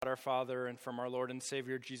our Father and from our Lord and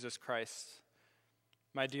Savior Jesus Christ.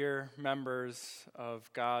 My dear members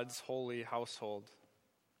of God's holy household,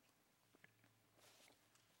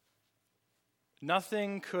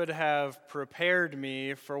 nothing could have prepared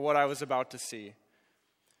me for what I was about to see.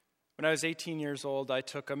 When I was 18 years old, I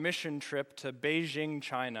took a mission trip to Beijing,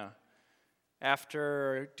 China.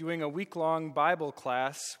 After doing a week-long Bible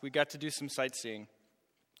class, we got to do some sightseeing.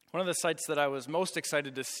 One of the sights that I was most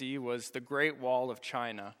excited to see was the Great Wall of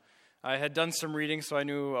China. I had done some reading, so I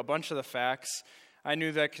knew a bunch of the facts. I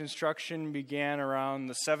knew that construction began around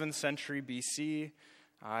the 7th century BC.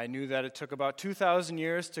 I knew that it took about 2,000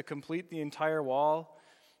 years to complete the entire wall.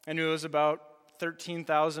 I knew it was about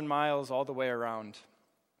 13,000 miles all the way around.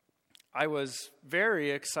 I was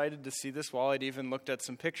very excited to see this wall. I'd even looked at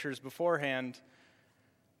some pictures beforehand.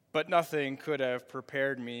 But nothing could have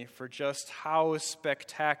prepared me for just how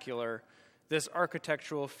spectacular this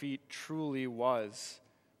architectural feat truly was.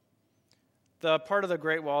 The part of the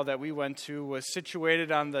Great Wall that we went to was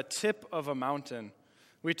situated on the tip of a mountain.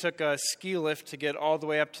 We took a ski lift to get all the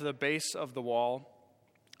way up to the base of the wall,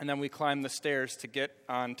 and then we climbed the stairs to get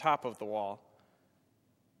on top of the wall.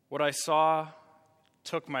 What I saw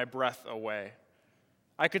took my breath away.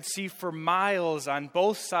 I could see for miles on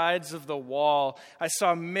both sides of the wall. I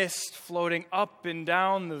saw mist floating up and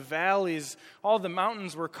down the valleys. All the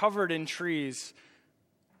mountains were covered in trees.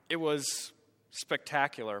 It was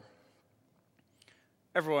spectacular.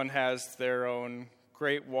 Everyone has their own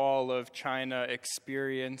Great Wall of China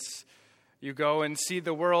experience. You go and see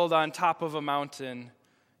the world on top of a mountain.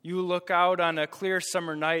 You look out on a clear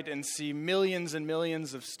summer night and see millions and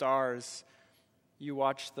millions of stars. You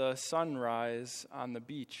watch the sunrise on the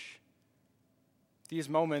beach. These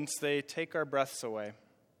moments, they take our breaths away.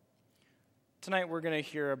 Tonight we're going to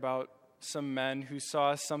hear about some men who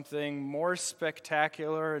saw something more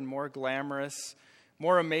spectacular and more glamorous,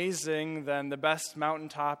 more amazing than the best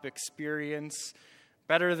mountaintop experience,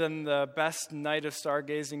 better than the best night of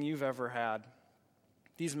stargazing you've ever had.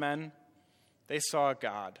 These men, they saw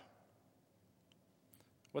God.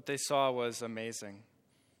 What they saw was amazing.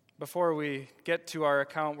 Before we get to our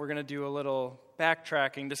account, we're going to do a little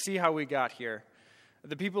backtracking to see how we got here.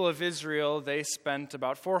 The people of Israel, they spent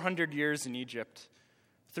about 400 years in Egypt.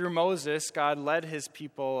 Through Moses, God led his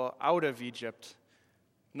people out of Egypt.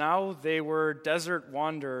 Now they were desert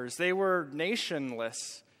wanderers. They were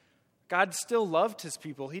nationless. God still loved his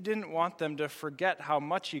people. He didn't want them to forget how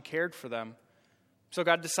much he cared for them. So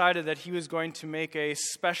God decided that he was going to make a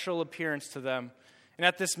special appearance to them. And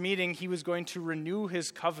at this meeting, he was going to renew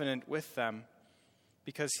his covenant with them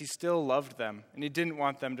because he still loved them and he didn't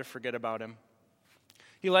want them to forget about him.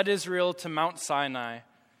 He led Israel to Mount Sinai.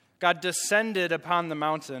 God descended upon the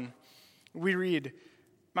mountain. We read,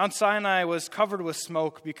 Mount Sinai was covered with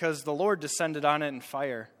smoke because the Lord descended on it in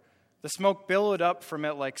fire. The smoke billowed up from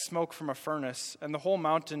it like smoke from a furnace, and the whole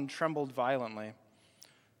mountain trembled violently.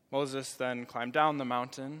 Moses then climbed up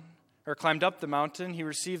the mountain, he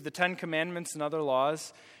received the 10 Commandments and other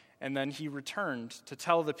laws, and then he returned to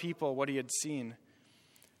tell the people what he had seen.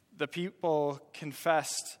 The people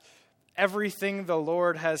confessed, everything the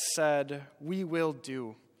Lord has said, we will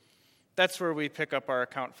do. That's where we pick up our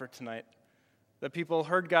account for tonight. The people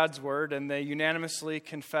heard God's word, and they unanimously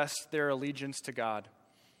confessed their allegiance to God.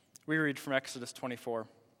 We read from Exodus 24.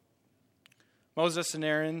 Moses and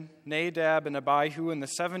Aaron, Nadab and Abihu, and the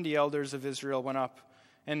 70 elders of Israel went up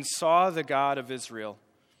and saw the God of Israel.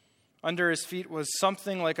 Under his feet was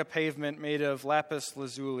something like a pavement made of lapis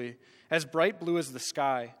lazuli, as bright blue as the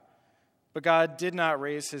sky. But God did not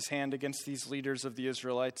raise his hand against these leaders of the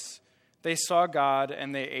Israelites. They saw God,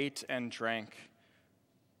 and they ate and drank.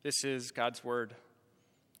 This is God's word.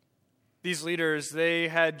 These leaders, they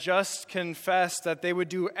had just confessed that they would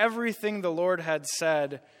do everything the Lord had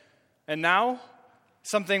said. And now,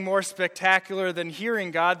 something more spectacular than hearing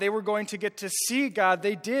God, they were going to get to see God.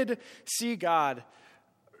 They did see God.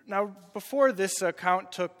 Now, before this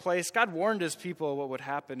account took place, God warned his people what would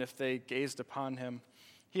happen if they gazed upon him.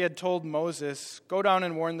 He had told Moses, go down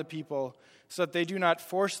and warn the people so that they do not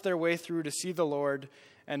force their way through to see the Lord,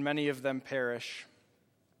 and many of them perish.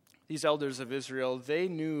 These elders of Israel, they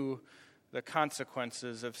knew the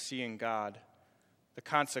consequences of seeing God. The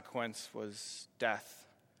consequence was death.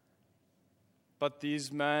 But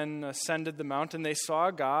these men ascended the mountain, they saw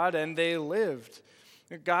God, and they lived.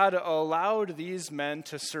 God allowed these men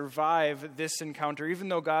to survive this encounter, even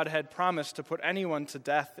though God had promised to put anyone to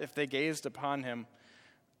death if they gazed upon him.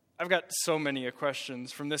 I've got so many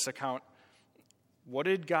questions from this account. What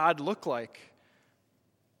did God look like?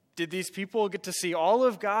 Did these people get to see all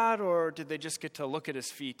of God, or did they just get to look at his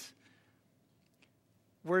feet?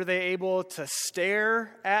 Were they able to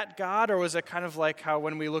stare at God, or was it kind of like how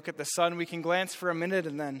when we look at the sun, we can glance for a minute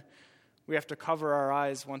and then we have to cover our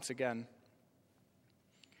eyes once again?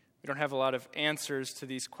 We don't have a lot of answers to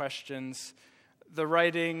these questions. The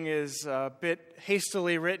writing is a bit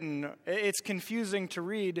hastily written. It's confusing to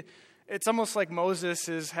read. It's almost like Moses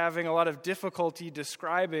is having a lot of difficulty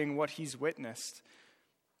describing what he's witnessed.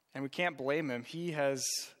 And we can't blame him. He has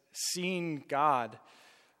seen God.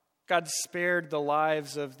 God spared the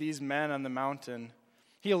lives of these men on the mountain.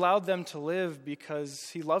 He allowed them to live because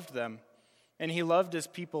he loved them, and he loved his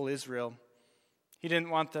people Israel. He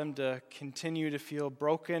didn't want them to continue to feel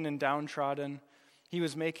broken and downtrodden. He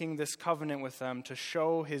was making this covenant with them to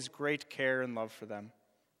show his great care and love for them.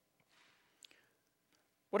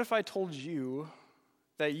 What if I told you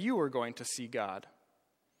that you were going to see God?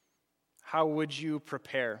 How would you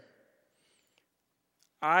prepare?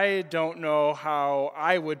 I don't know how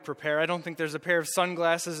I would prepare. I don't think there's a pair of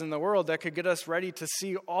sunglasses in the world that could get us ready to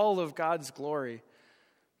see all of God's glory.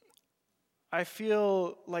 I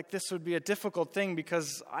feel like this would be a difficult thing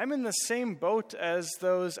because I'm in the same boat as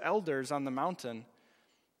those elders on the mountain.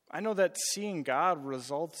 I know that seeing God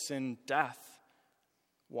results in death.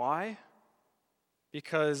 Why?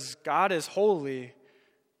 Because God is holy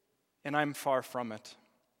and I'm far from it.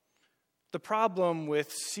 The problem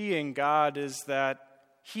with seeing God is that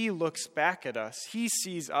he looks back at us. He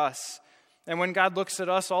sees us. And when God looks at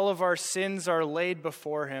us, all of our sins are laid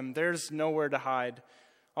before him. There's nowhere to hide.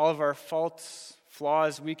 All of our faults,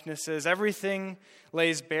 flaws, weaknesses, everything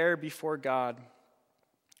lays bare before God.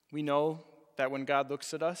 We know that when God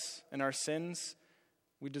looks at us and our sins,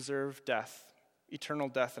 we deserve death, eternal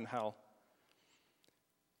death in hell.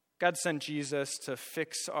 God sent Jesus to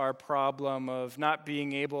fix our problem of not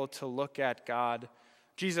being able to look at God.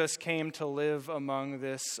 Jesus came to live among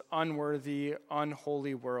this unworthy,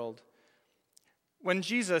 unholy world. When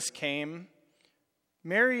Jesus came,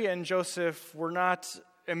 Mary and Joseph were not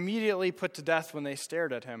immediately put to death when they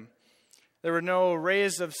stared at him. There were no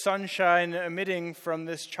rays of sunshine emitting from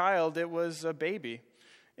this child. It was a baby.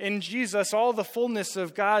 In Jesus, all the fullness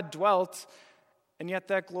of God dwelt, and yet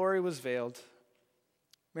that glory was veiled.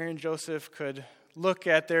 Mary and Joseph could look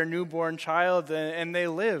at their newborn child, and they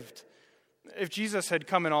lived. If Jesus had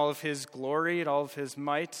come in all of his glory and all of his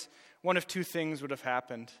might, one of two things would have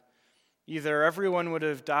happened. Either everyone would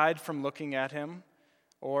have died from looking at him,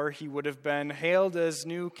 or he would have been hailed as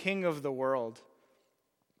new king of the world.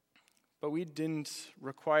 But we didn't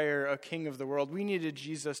require a king of the world. We needed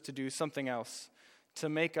Jesus to do something else, to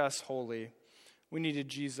make us holy. We needed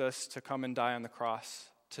Jesus to come and die on the cross,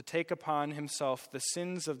 to take upon himself the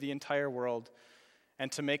sins of the entire world,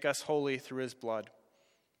 and to make us holy through his blood.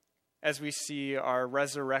 As we see our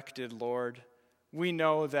resurrected Lord, we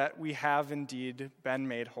know that we have indeed been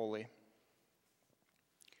made holy.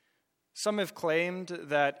 Some have claimed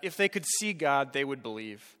that if they could see God, they would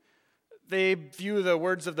believe. They view the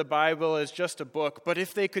words of the Bible as just a book, but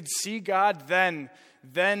if they could see God, then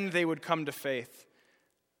they would come to faith.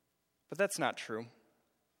 But that's not true.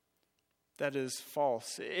 That is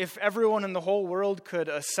false. If everyone in the whole world could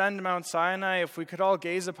ascend Mount Sinai, if we could all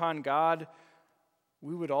gaze upon God,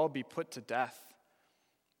 we would all be put to death.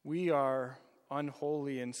 We are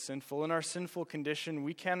unholy and sinful. In our sinful condition,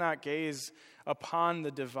 we cannot gaze upon the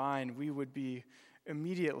divine. We would be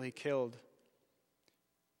immediately killed.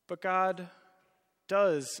 But God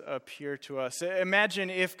does appear to us. Imagine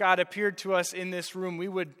if God appeared to us in this room, we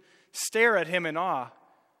would stare at him in awe.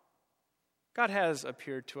 God has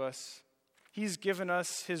appeared to us. He's given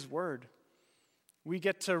us his word. We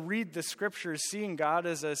get to read the scriptures. Seeing God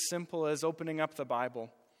is as simple as opening up the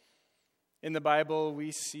Bible. In the Bible,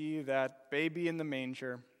 we see that baby in the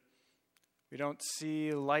manger. We don't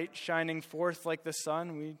see light shining forth like the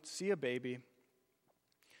sun. We see a baby.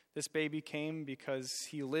 This baby came because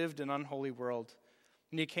he lived in an unholy world,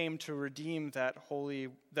 and he came to redeem that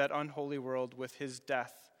unholy world with his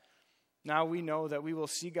death. Now we know that we will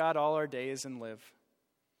see God all our days and live.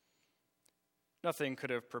 Nothing could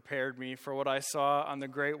have prepared me for what I saw on the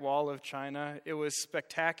Great Wall of China. It was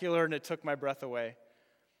spectacular, and it took my breath away.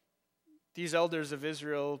 These elders of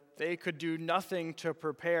Israel, they could do nothing to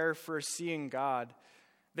prepare for seeing God.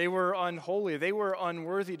 They were unholy. They were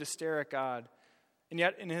unworthy to stare at God. And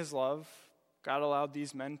yet, in his love, God allowed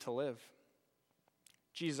these men to live.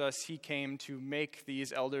 Jesus, he came to make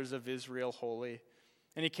these elders of Israel holy,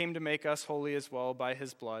 and he came to make us holy as well by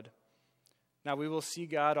his blood. Now we will see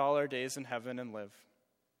God all our days in heaven and live.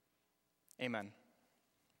 Amen.